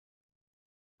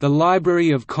The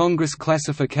Library of Congress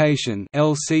Classification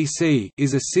 (LCC)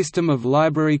 is a system of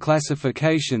library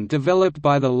classification developed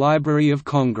by the Library of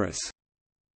Congress.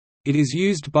 It is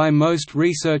used by most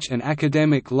research and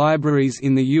academic libraries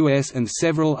in the US and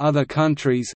several other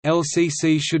countries.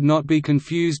 LCC should not be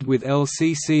confused with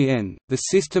LCCN, the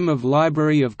system of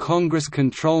Library of Congress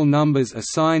control numbers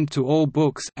assigned to all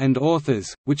books and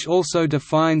authors, which also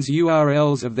defines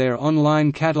URLs of their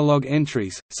online catalog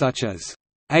entries, such as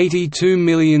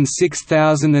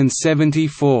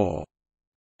 82,006,074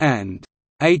 and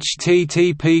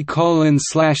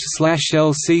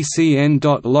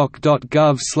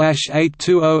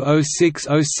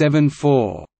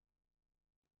http://lccn.loc.gov/820060074.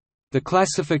 The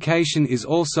classification is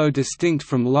also distinct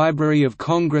from Library of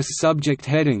Congress subject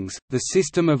headings, the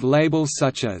system of labels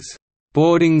such as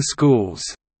boarding schools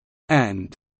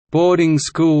and boarding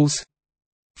schools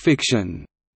fiction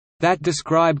that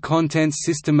describe contents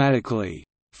systematically.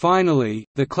 Finally,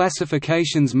 the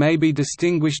classifications may be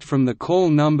distinguished from the call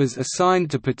numbers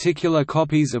assigned to particular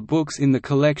copies of books in the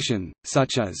collection,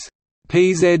 such as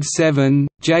PZ7,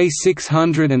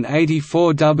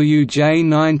 J684WJ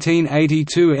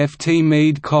 1982 FT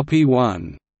Mead Copy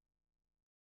 1,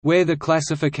 where the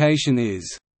classification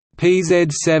is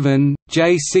PZ7,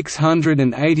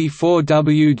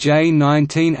 J684WJ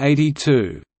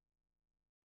 1982.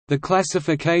 The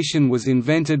classification was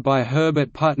invented by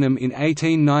Herbert Putnam in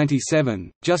 1897,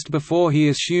 just before he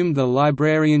assumed the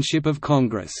librarianship of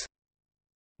Congress.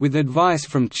 With advice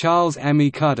from Charles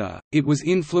Ammi Cutter, it was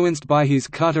influenced by his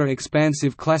Cutter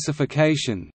expansive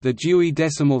classification, the Dewey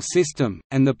Decimal System,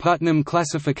 and the Putnam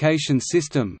Classification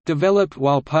System, developed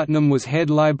while Putnam was head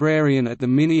librarian at the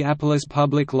Minneapolis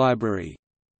Public Library.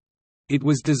 It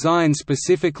was designed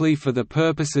specifically for the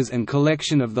purposes and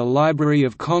collection of the Library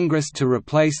of Congress to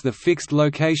replace the fixed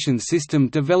location system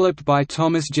developed by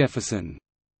Thomas Jefferson.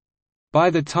 By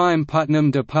the time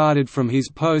Putnam departed from his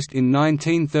post in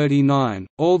 1939,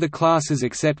 all the classes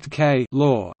except K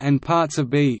law and parts of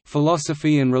B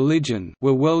philosophy and religion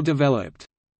were well developed.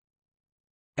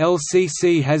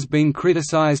 LCC has been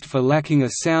criticized for lacking a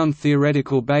sound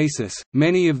theoretical basis.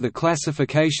 Many of the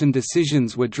classification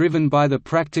decisions were driven by the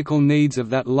practical needs of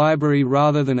that library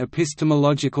rather than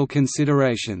epistemological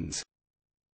considerations.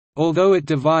 Although it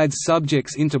divides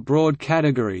subjects into broad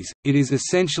categories, it is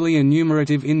essentially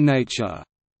enumerative in nature.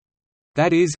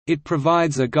 That is, it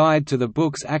provides a guide to the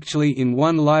books actually in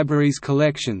one library's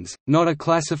collections, not a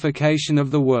classification of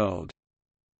the world.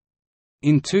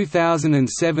 In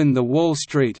 2007, The Wall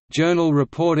Street Journal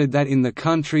reported that in the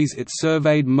countries it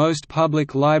surveyed, most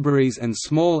public libraries and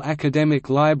small academic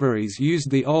libraries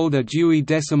used the older Dewey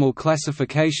Decimal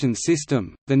Classification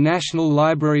System. The National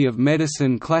Library of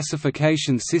Medicine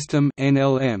Classification System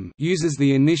 (NLM) uses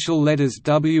the initial letters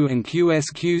W and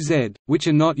QSQZ, which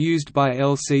are not used by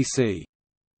LCC.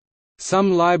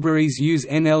 Some libraries use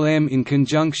NLM in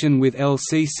conjunction with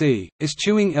LCC,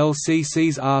 eschewing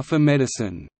LCC's R for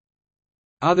medicine.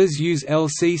 Others use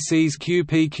LCC's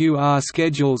QPQR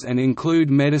schedules and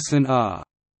include Medicine R.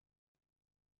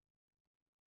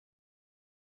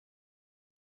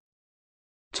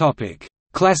 Topic: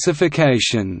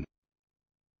 Classification.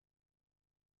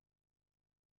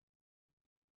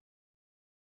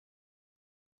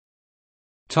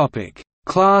 Topic: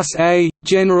 Class A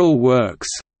General Works.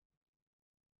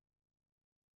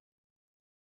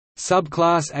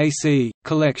 Subclass AC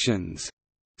Collections.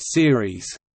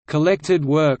 Series Collected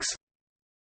works.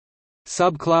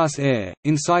 Subclass Air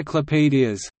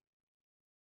Encyclopedias.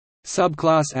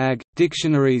 Subclass AG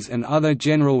Dictionaries and other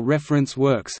general reference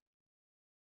works.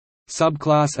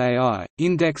 Subclass AI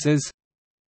Indexes.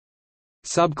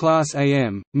 Subclass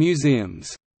AM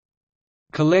Museums.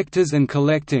 Collectors and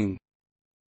collecting.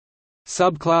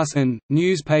 Subclass AN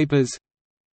Newspapers.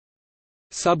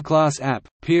 Subclass AP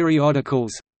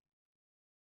Periodicals.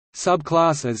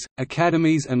 Subclass AS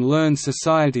Academies and Learned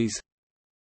Societies.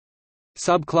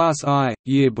 Subclass I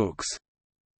Yearbooks.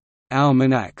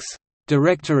 Almanacs.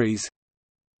 Directories.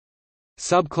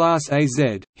 Subclass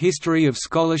AZ History of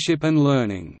Scholarship and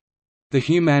Learning. The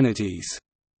Humanities.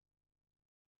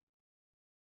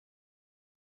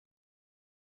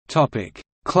 Topic: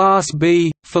 Class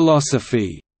B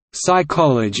Philosophy,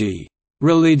 Psychology,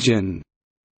 Religion.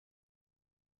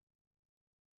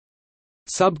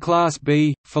 Subclass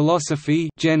B Philosophy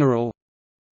General.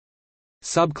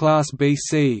 Subclass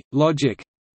BC Logic.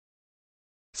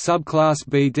 Subclass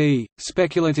BD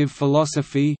Speculative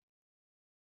Philosophy.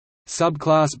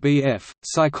 Subclass BF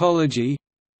Psychology.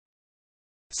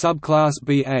 Subclass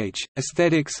BH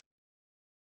Aesthetics.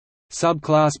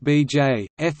 Subclass BJ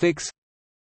Ethics.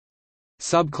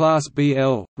 Subclass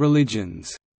BL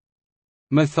Religions.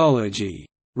 Mythology.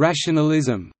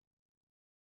 Rationalism.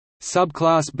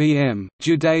 Subclass BM,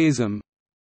 Judaism.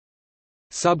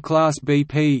 Subclass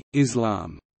BP,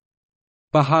 Islam.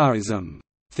 Baha'ism.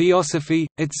 Theosophy,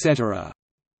 etc.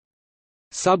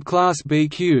 Subclass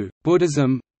BQ,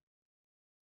 Buddhism.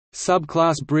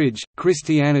 Subclass Bridge,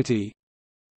 Christianity.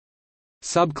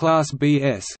 Subclass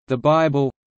BS, the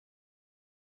Bible.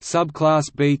 Subclass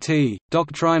BT,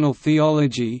 Doctrinal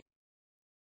Theology.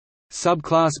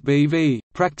 Subclass BV,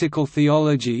 Practical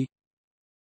Theology.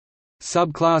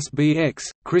 Subclass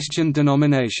BX, Christian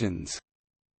denominations.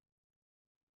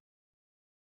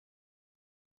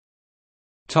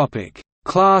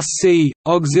 Class C,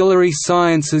 Auxiliary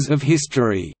Sciences of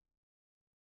History.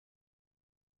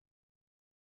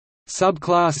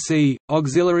 Subclass C,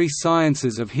 Auxiliary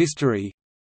Sciences of History.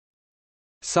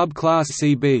 Subclass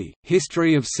CB,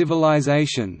 History of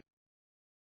Civilization.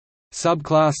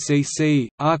 Subclass CC,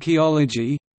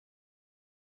 Archaeology.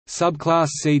 Subclass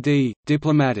CD,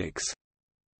 Diplomatics.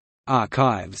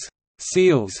 Archives.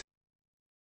 Seals.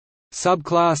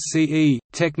 Subclass CE,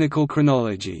 Technical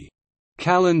Chronology.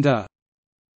 Calendar.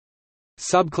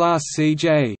 Subclass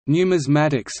CJ,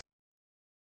 Numismatics.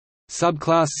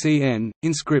 Subclass CN,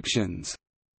 Inscriptions.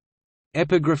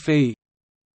 Epigraphy.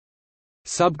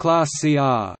 Subclass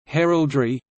CR,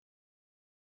 Heraldry.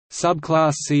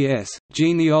 Subclass CS,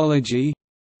 Genealogy.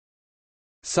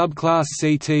 Subclass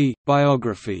CT,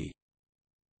 Biography.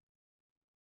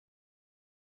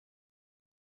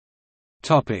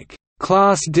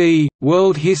 Class D,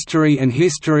 World History and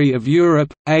History of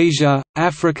Europe, Asia,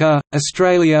 Africa,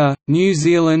 Australia, New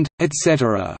Zealand,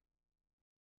 etc.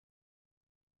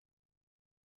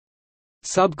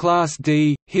 Subclass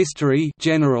D, History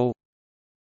General.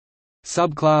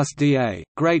 Subclass DA,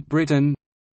 Great Britain.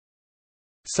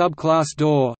 Subclass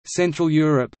DOR, Central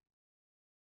Europe.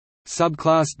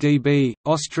 Subclass DB,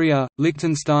 Austria,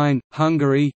 Liechtenstein,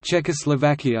 Hungary,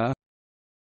 Czechoslovakia.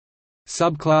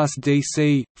 Subclass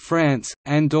DC, France,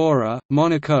 Andorra,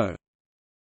 Monaco.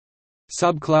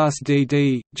 Subclass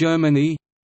DD, Germany.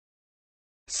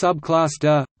 Subclass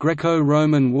DA,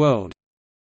 Greco-Roman world.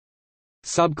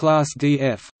 Subclass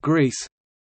DF, Greece.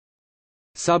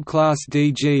 Subclass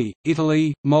DG,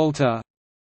 Italy, Malta.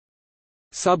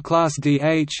 Subclass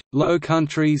DH, Low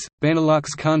Countries,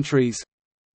 Benelux countries.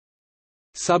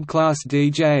 Subclass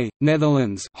DJ,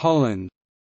 Netherlands, Holland.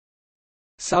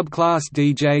 Subclass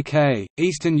DJK,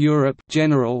 Eastern Europe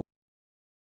general.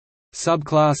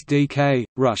 Subclass DK,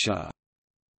 Russia.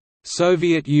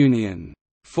 Soviet Union.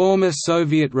 Former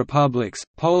Soviet republics,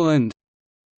 Poland.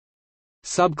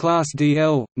 Subclass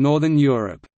DL, Northern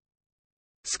Europe.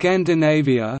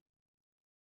 Scandinavia.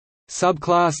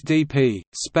 Subclass DP,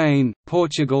 Spain,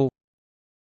 Portugal.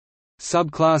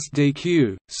 Subclass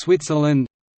DQ, Switzerland.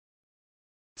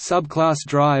 Subclass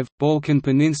Drive, Balkan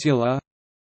Peninsula.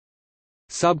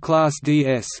 Subclass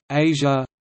DS, Asia.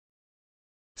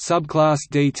 Subclass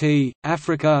DT,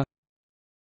 Africa.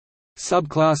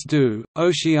 Subclass DO,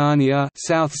 Oceania,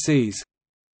 South Seas.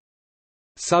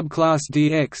 Subclass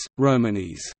DX,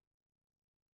 Romanese.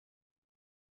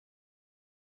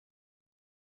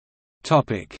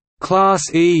 Topic: Class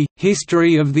E,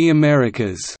 History of the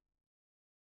Americas.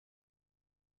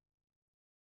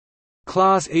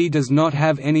 Class E does not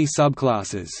have any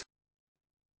subclasses.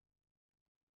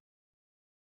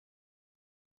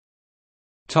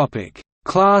 Topic: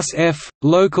 Class F,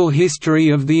 Local History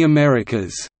of the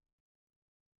Americas.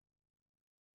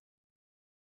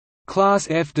 Class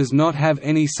F does not have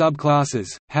any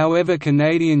subclasses, however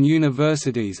Canadian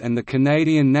universities and the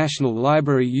Canadian National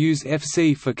Library use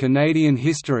FC for Canadian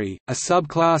history, a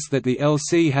subclass that the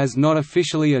LC has not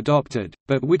officially adopted,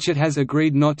 but which it has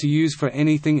agreed not to use for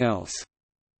anything else.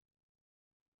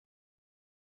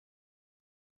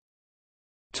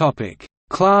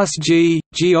 Class G,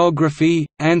 Geography,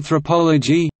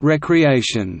 Anthropology,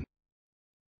 Recreation.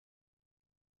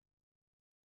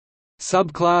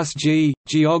 Subclass G,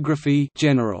 Geography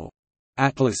general.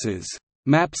 Atlases.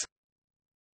 Maps.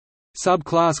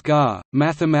 Subclass GA,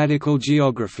 Mathematical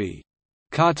Geography.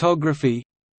 Cartography.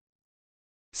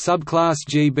 Subclass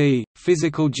GB,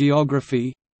 Physical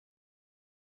Geography.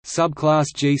 Subclass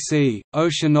GC,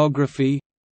 Oceanography.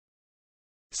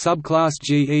 Subclass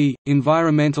GE,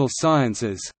 Environmental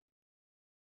Sciences.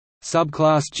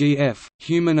 Subclass GF,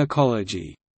 Human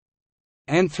Ecology.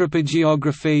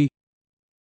 Anthropogeography.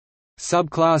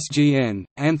 Subclass GN,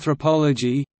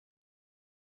 Anthropology.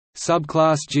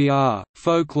 Subclass GR,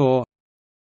 Folklore.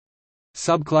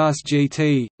 Subclass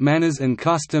GT, Manners and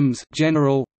Customs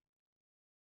general.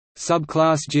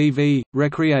 Subclass GV,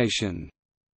 Recreation.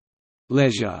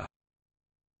 Leisure.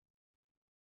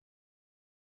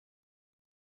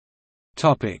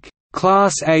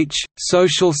 Class H –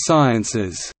 Social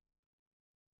Sciences.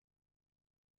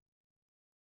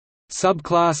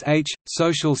 Subclass H –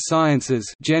 Social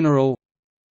Sciences General.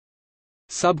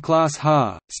 Subclass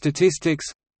HA – Statistics.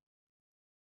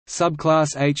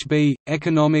 Subclass HB –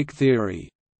 Economic Theory.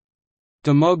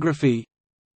 Demography.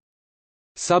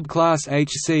 Subclass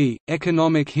HC –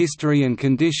 Economic History and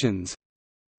Conditions.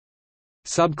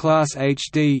 Subclass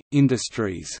HD –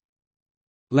 Industries.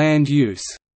 Land use.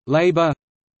 Labor.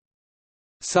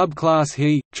 Subclass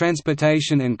HE –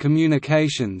 Transportation and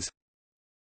Communications.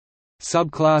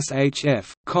 Subclass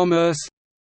HF – Commerce.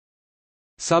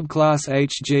 Subclass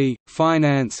HG –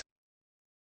 Finance.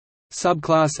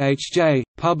 Subclass HJ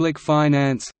 – Public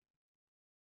Finance.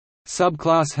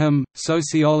 Subclass HM –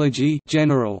 Sociology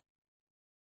General.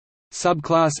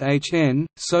 Subclass HN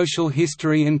 – Social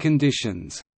History and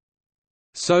Conditions.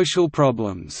 Social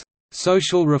Problems.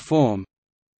 Social Reform.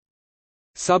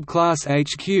 Subclass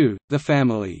HQ – The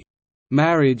Family.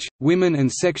 Marriage, Women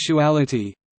and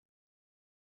Sexuality.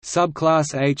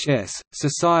 Subclass HS –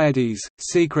 Societies,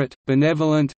 Secret,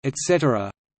 Benevolent, etc.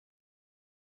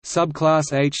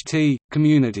 Subclass HT –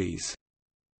 Communities.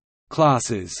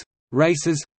 Classes.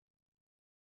 Races.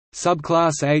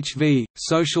 Subclass HV –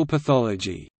 Social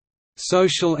Pathology.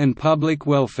 Social and Public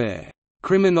Welfare.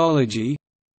 Criminology.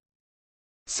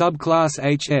 Subclass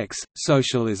HX –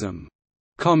 Socialism.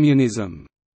 Communism.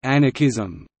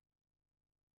 Anarchism.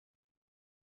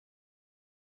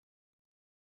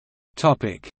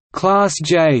 Class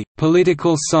J –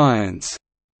 Political Science.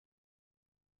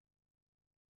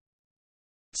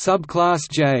 Subclass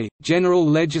J – General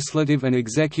Legislative and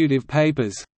Executive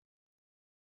Papers.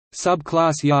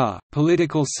 Subclass YA –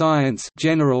 Political Science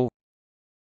General.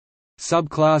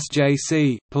 Subclass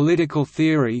JC – Political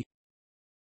Theory.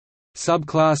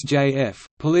 Subclass JF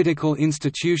 – Political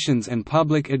Institutions and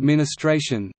Public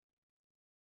Administration.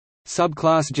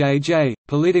 Subclass JJ –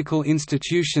 Political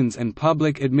Institutions and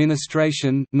Public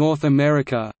Administration North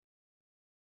America.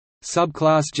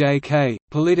 Subclass JK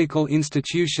 – Political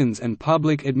Institutions and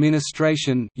Public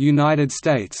Administration United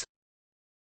States.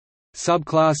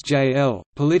 Subclass JL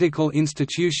 – Political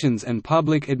Institutions and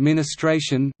Public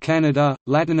Administration Canada,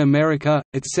 Latin America,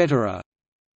 etc.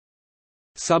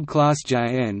 Subclass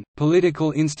JN –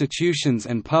 Political Institutions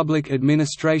and Public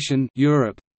Administration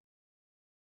Europe.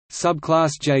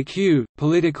 Subclass JQ –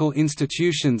 Political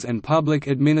Institutions and Public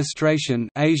Administration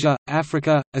Asia,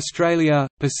 Africa, Australia,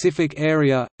 Pacific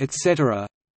Area, etc.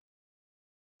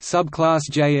 Subclass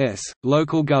JS –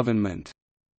 Local Government.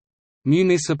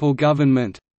 Municipal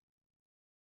Government.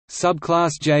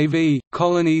 Subclass JV –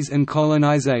 Colonies and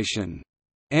Colonization.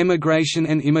 Emigration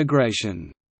and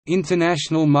Immigration.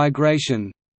 International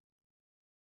Migration.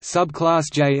 Subclass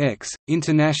JX –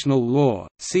 International Law,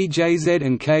 CJZ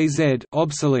and KZ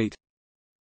obsolete.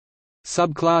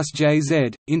 Subclass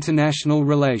JZ – International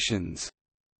Relations.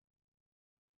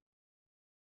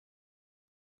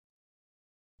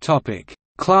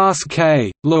 Class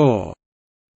K – Law.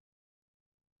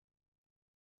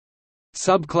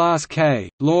 Subclass K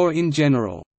 – Law in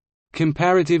general.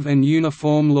 Comparative and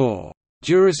uniform law.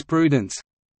 Jurisprudence.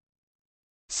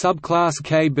 Subclass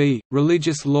KB –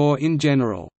 Religious law in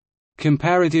general.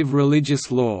 Comparative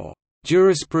religious law.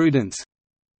 Jurisprudence.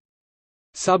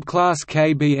 Subclass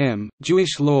KBM –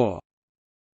 Jewish law.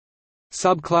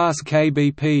 Subclass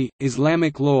KBP –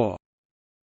 Islamic law.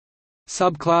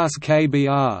 Subclass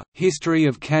KBR – History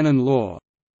of canon law.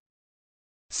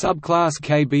 Subclass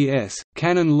KBS –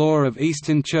 Canon law of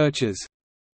Eastern churches.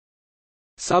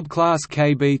 Subclass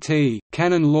KBT –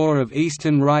 Canon law of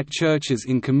Eastern Rite churches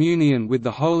in communion with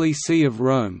the Holy See of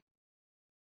Rome.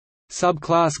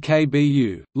 Subclass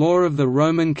KBU – Law of the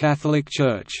Roman Catholic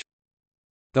Church.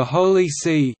 The Holy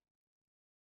See.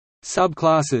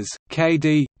 Subclasses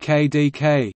KD –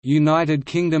 KDK – United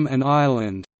Kingdom and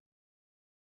Ireland.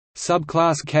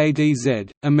 Subclass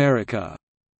KDZ – America.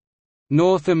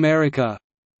 North America.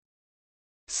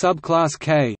 Subclass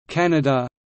K – Canada.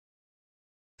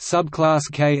 Subclass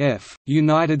KF –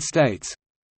 United States.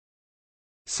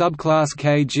 Subclass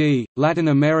KG – Latin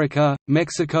America,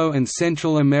 Mexico and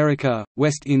Central America,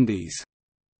 West Indies.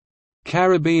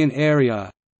 Caribbean area.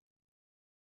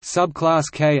 Subclass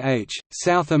KH –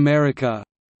 South America.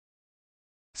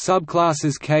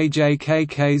 Subclasses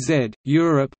KJ–KKZ –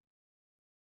 Europe.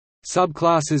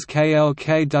 Subclasses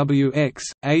KL–KWX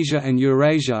 – Asia and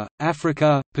Eurasia,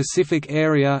 Africa, Pacific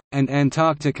area, and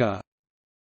Antarctica.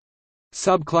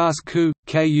 Subclass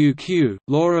KUQ –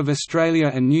 Law of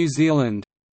Australia and New Zealand.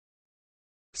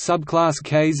 Subclass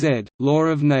KZ – Law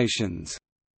of Nations.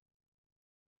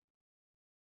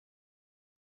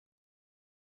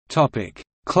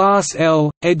 Class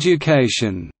L –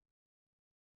 Education.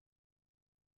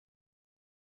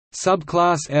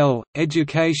 Subclass L,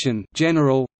 Education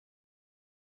General.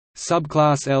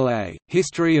 Subclass LA,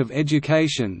 History of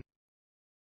Education.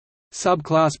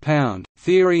 Subclass Pound,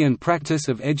 Theory and Practice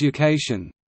of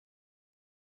Education.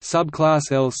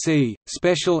 Subclass LC,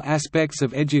 Special Aspects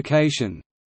of Education.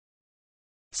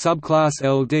 Subclass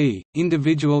LD,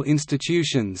 Individual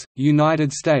Institutions,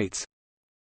 United States.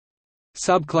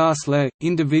 Subclass LE,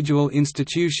 Individual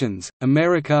Institutions,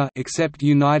 America except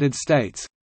United States.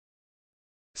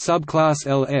 Subclass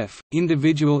LF,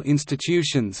 Individual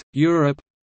Institutions, Europe.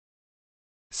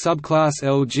 Subclass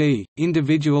LG,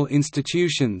 Individual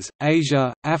Institutions,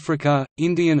 Asia, Africa,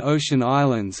 Indian Ocean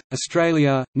Islands,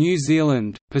 Australia, New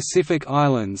Zealand, Pacific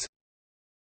Islands.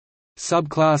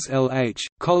 Subclass LH,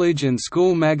 College and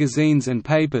School Magazines and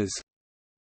Papers.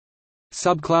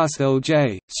 Subclass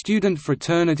LJ, Student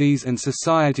Fraternities and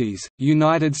Societies,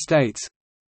 United States.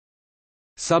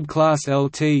 Subclass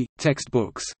LT,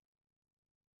 Textbooks.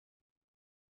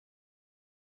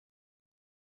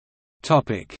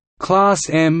 Class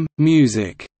M,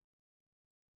 Music.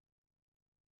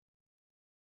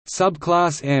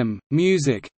 Subclass M,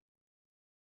 Music.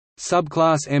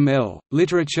 Subclass ML,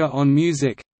 Literature on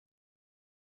Music.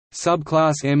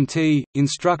 Subclass MT,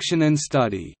 Instruction and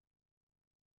Study.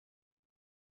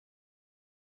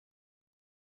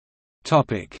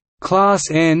 Class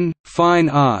N, Fine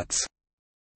Arts.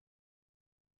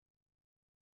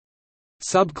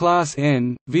 Subclass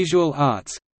N, Visual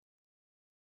Arts.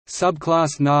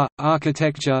 Subclass NA,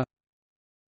 Architecture.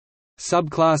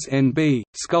 Subclass NB,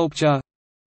 Sculpture.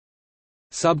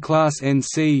 Subclass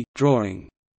NC, Drawing.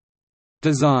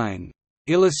 Design.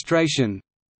 Illustration.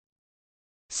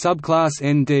 Subclass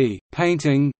ND,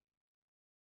 Painting.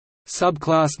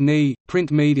 Subclass NE,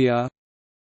 Print Media.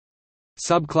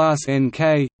 Subclass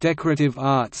NK, Decorative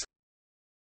Arts.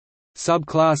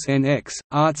 Subclass NX,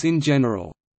 Arts in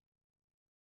general.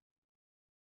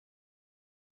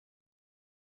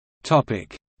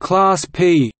 Class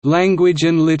P, Language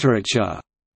and Literature.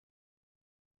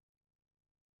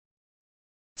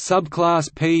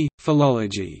 Subclass P,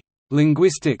 Philology.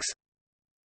 Linguistics.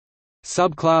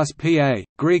 Subclass PA,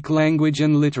 Greek Language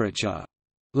and Literature.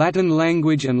 Latin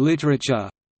Language and Literature.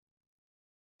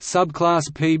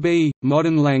 Subclass PB,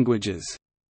 Modern Languages.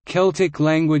 Celtic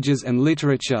Languages and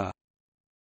Literature.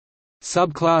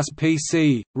 Subclass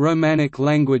PC, Romanic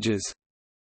Languages.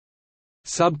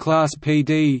 Subclass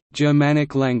PD,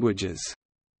 Germanic Languages.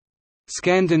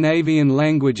 Scandinavian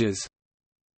Languages.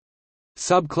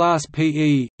 Subclass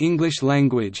PE, English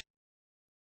Language.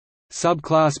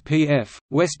 Subclass PF,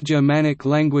 West Germanic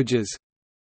Languages.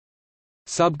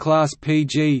 Subclass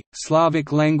PG,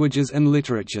 Slavic Languages and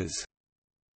Literatures.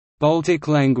 Baltic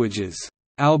Languages.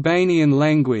 Albanian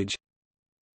Language.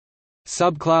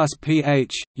 Subclass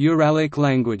PH, Uralic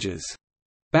Languages.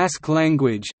 Basque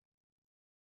Language.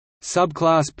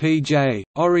 Subclass PJ,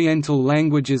 Oriental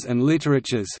Languages and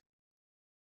Literatures.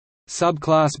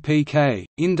 Subclass PK,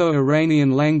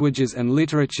 Indo-Iranian Languages and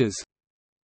Literatures.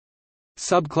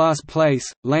 Subclass Place,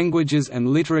 Languages and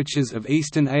Literatures of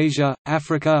Eastern Asia,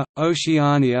 Africa,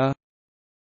 Oceania.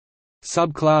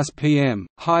 Subclass PM,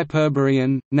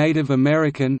 Hyperborean, Native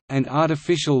American, and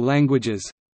Artificial Languages.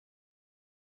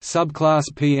 Subclass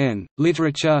PN,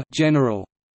 Literature general.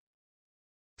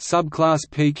 Subclass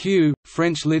PQ,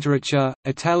 French literature,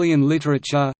 Italian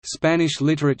literature, Spanish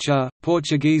literature,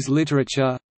 Portuguese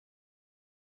literature.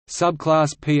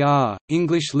 Subclass PR,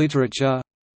 English literature.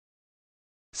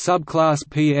 Subclass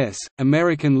PS,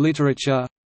 American literature.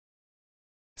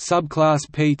 Subclass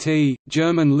PT,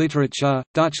 German literature,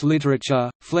 Dutch literature,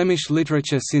 Flemish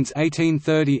literature since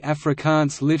 1830,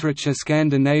 Afrikaans literature,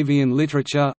 Scandinavian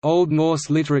literature, Old Norse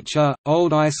literature,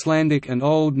 Old Icelandic and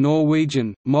Old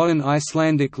Norwegian, Modern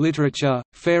Icelandic literature,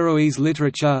 Faroese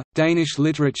literature, Danish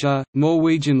literature,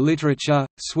 Norwegian literature,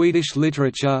 Swedish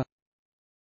literature.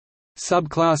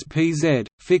 Subclass PZ,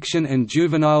 Fiction and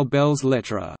juvenile belles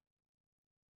lettres.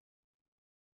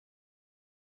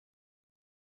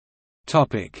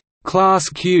 Class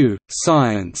Q,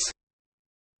 Science.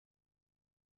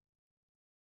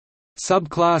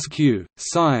 Subclass Q,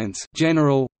 Science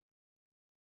general.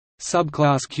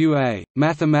 Subclass QA,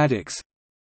 Mathematics.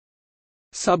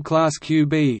 Subclass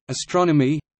QB,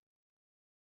 Astronomy.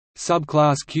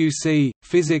 Subclass QC,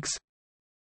 Physics.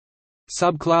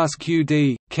 Subclass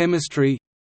QD, Chemistry.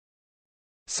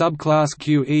 Subclass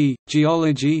QE,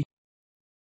 Geology.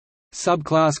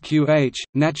 Subclass QH,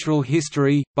 Natural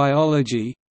History,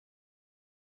 Biology.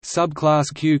 Subclass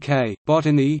QK,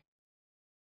 Botany.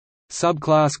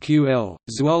 Subclass QL,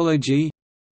 Zoology.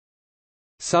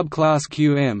 Subclass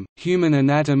QM, Human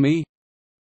Anatomy.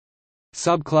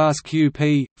 Subclass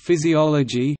QP,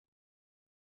 Physiology.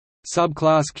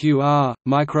 Subclass QR –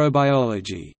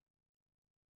 Microbiology.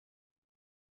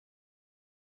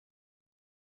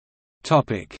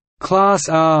 Class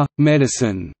R –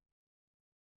 Medicine.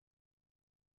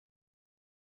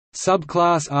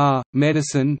 Subclass R –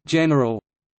 Medicine General.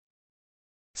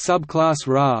 Subclass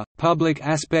RA – Public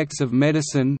aspects of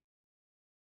medicine.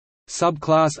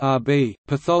 Subclass RB –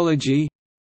 Pathology.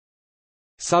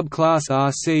 Subclass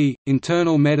RC –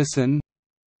 Internal medicine.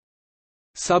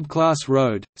 Subclass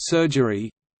ROAD – Surgery.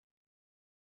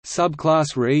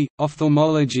 Subclass RE –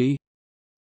 Ophthalmology.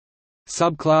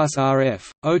 Subclass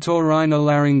RF –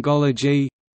 Otorhinolaryngology.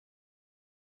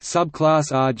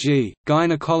 Subclass RG –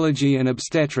 Gynecology and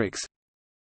obstetrics.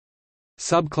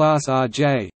 Subclass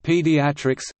RJ –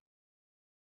 Pediatrics.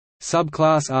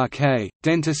 Subclass RK –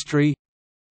 Dentistry.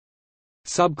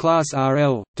 Subclass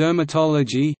RL –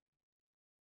 Dermatology.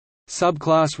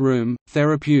 Subclass Room –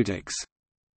 Therapeutics.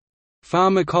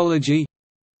 Pharmacology.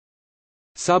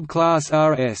 Subclass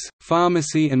RS –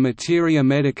 Pharmacy and Materia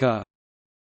Medica.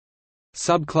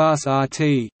 Subclass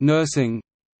RT – Nursing.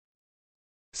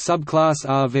 Subclass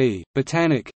RV –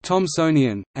 Botanic,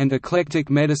 Thomsonian, and Eclectic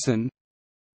Medicine.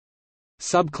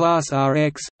 Subclass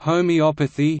RX –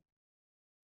 Homeopathy.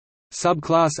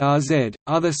 Subclass RZ –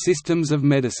 Other systems of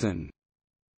medicine.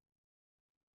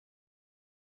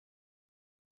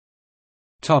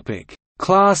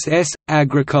 Class S –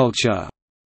 Agriculture.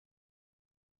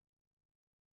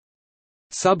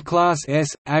 Subclass S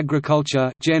 –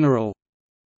 Agriculture General.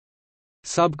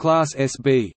 Subclass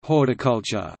SB –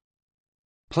 Horticulture.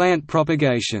 Plant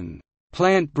propagation.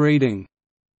 Plant breeding.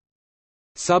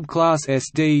 Subclass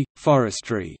SD –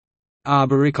 Forestry.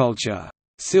 Arboriculture.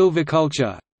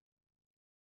 Silviculture.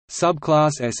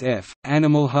 Subclass SF –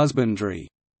 Animal husbandry.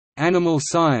 Animal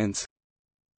science.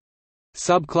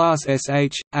 Subclass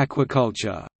SH –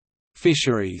 Aquaculture.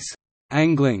 Fisheries.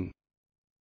 Angling.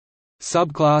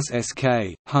 Subclass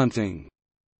SK – Hunting.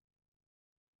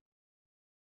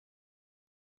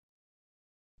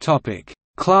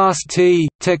 Class T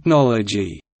 –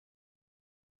 Technology.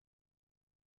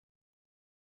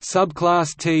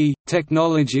 Subclass T –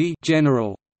 Technology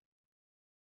General.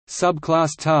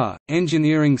 Subclass TAR –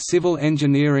 Engineering Civil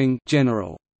engineering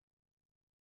General.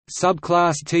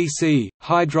 Subclass TC –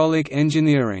 Hydraulic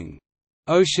engineering.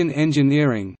 Ocean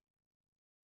engineering.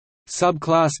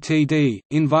 Subclass TD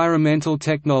 – Environmental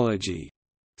technology.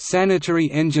 Sanitary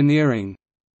engineering.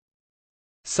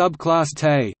 Subclass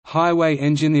TE – Highway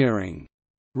engineering.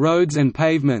 Roads and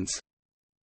pavements.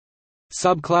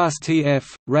 Subclass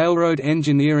TF – Railroad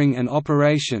engineering and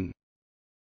operation.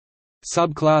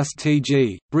 Subclass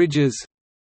TG – Bridges.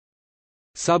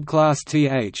 Subclass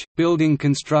TH – Building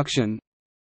construction.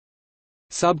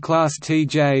 Subclass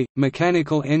TJ –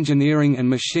 Mechanical engineering and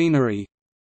machinery.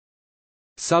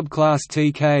 Subclass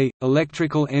TK –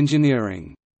 Electrical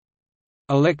engineering.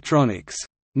 Electronics.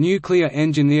 Nuclear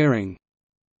engineering.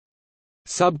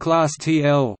 Subclass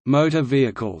TL – Motor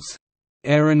vehicles.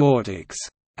 Aeronautics.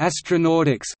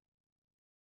 Astronautics.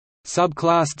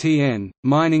 Subclass TN –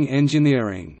 Mining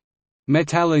engineering.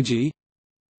 Metallurgy.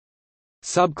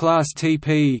 Subclass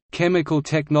TP – Chemical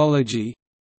technology.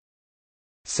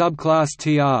 Subclass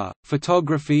TR –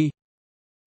 Photography.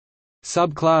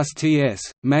 Subclass TS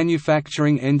 –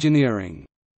 Manufacturing engineering.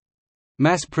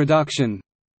 Mass production.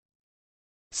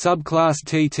 Subclass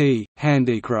TT –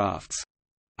 Handicrafts.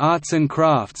 Arts and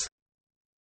crafts.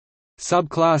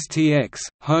 Subclass TX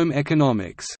 – Home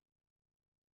economics.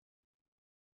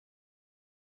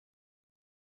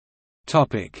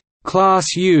 Class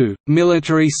U –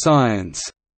 Military science.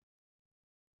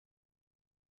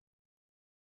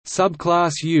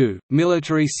 Subclass U –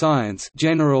 Military science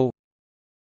General.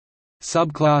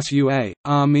 Subclass UA –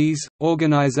 Armies,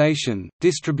 organization,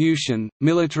 distribution,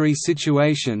 military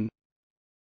situation.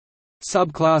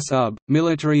 Subclass UB –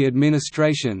 Military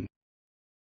administration.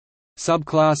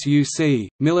 Subclass UC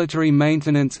 – Military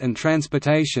maintenance and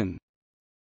transportation.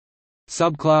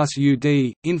 Subclass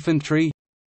UD – Infantry.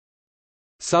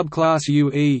 Subclass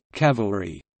UE –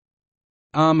 Cavalry.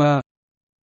 Armor.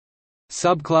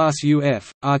 Subclass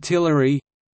UF – Artillery.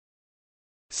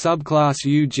 Subclass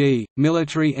UG –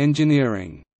 Military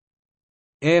engineering.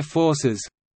 Air forces.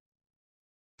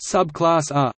 Subclass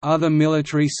R – Other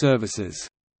military services.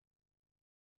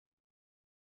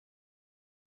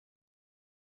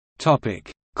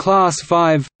 Class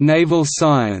 5 – Naval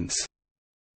science.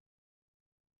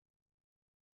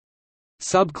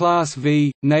 Subclass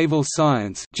V – Naval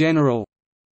science General.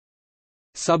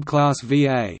 Subclass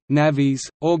VA – Navies,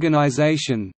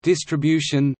 organization,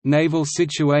 distribution, naval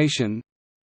situation.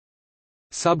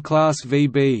 Subclass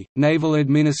VB – Naval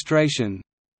administration.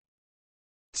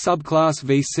 Subclass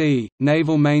VC –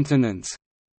 Naval Maintenance.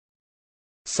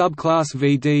 Subclass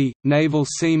VD – Naval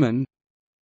Seamen.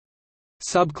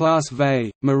 Subclass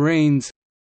VE – Marines.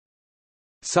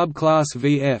 Subclass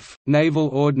VF – Naval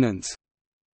Ordnance.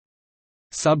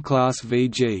 Subclass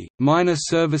VG – Minor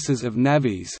Services of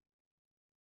Navies.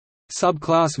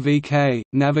 Subclass VK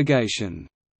 – Navigation.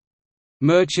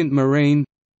 Merchant Marine.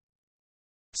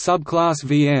 Subclass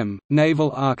VM –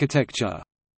 Naval Architecture.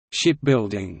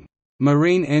 Shipbuilding.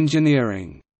 Marine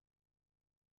Engineering.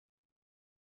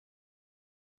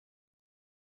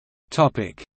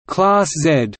 Class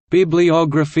Z –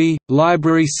 Bibliography,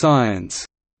 Library Science.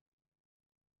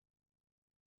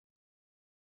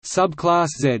 Subclass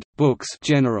Z – Books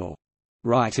General.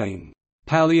 Writing.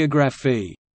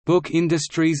 Paleography. Book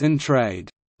Industries and Trade.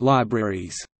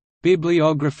 Libraries.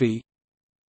 Bibliography.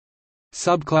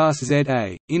 Subclass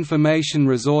ZA – Information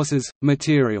Resources,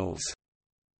 Materials.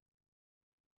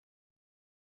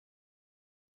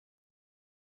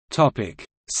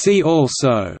 See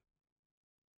also: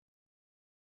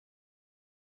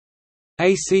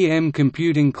 ACM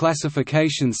Computing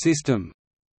Classification System,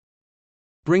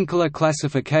 Brinkley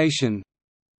Classification,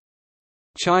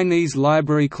 Chinese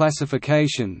Library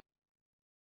Classification,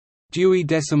 Dewey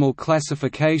Decimal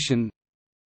Classification,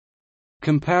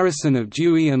 Comparison of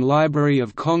Dewey and Library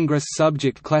of Congress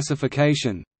Subject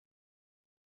Classification,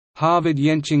 Harvard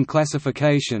Yenching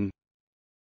Classification,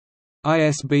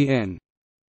 ISBN.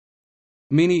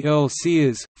 Mini Earl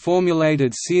Sears,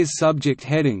 formulated Sears subject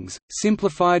headings,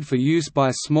 simplified for use by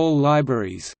small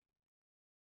libraries.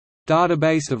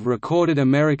 Database of recorded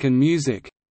American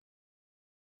music.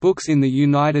 Books in the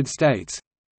United States.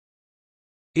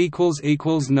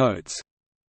 Notes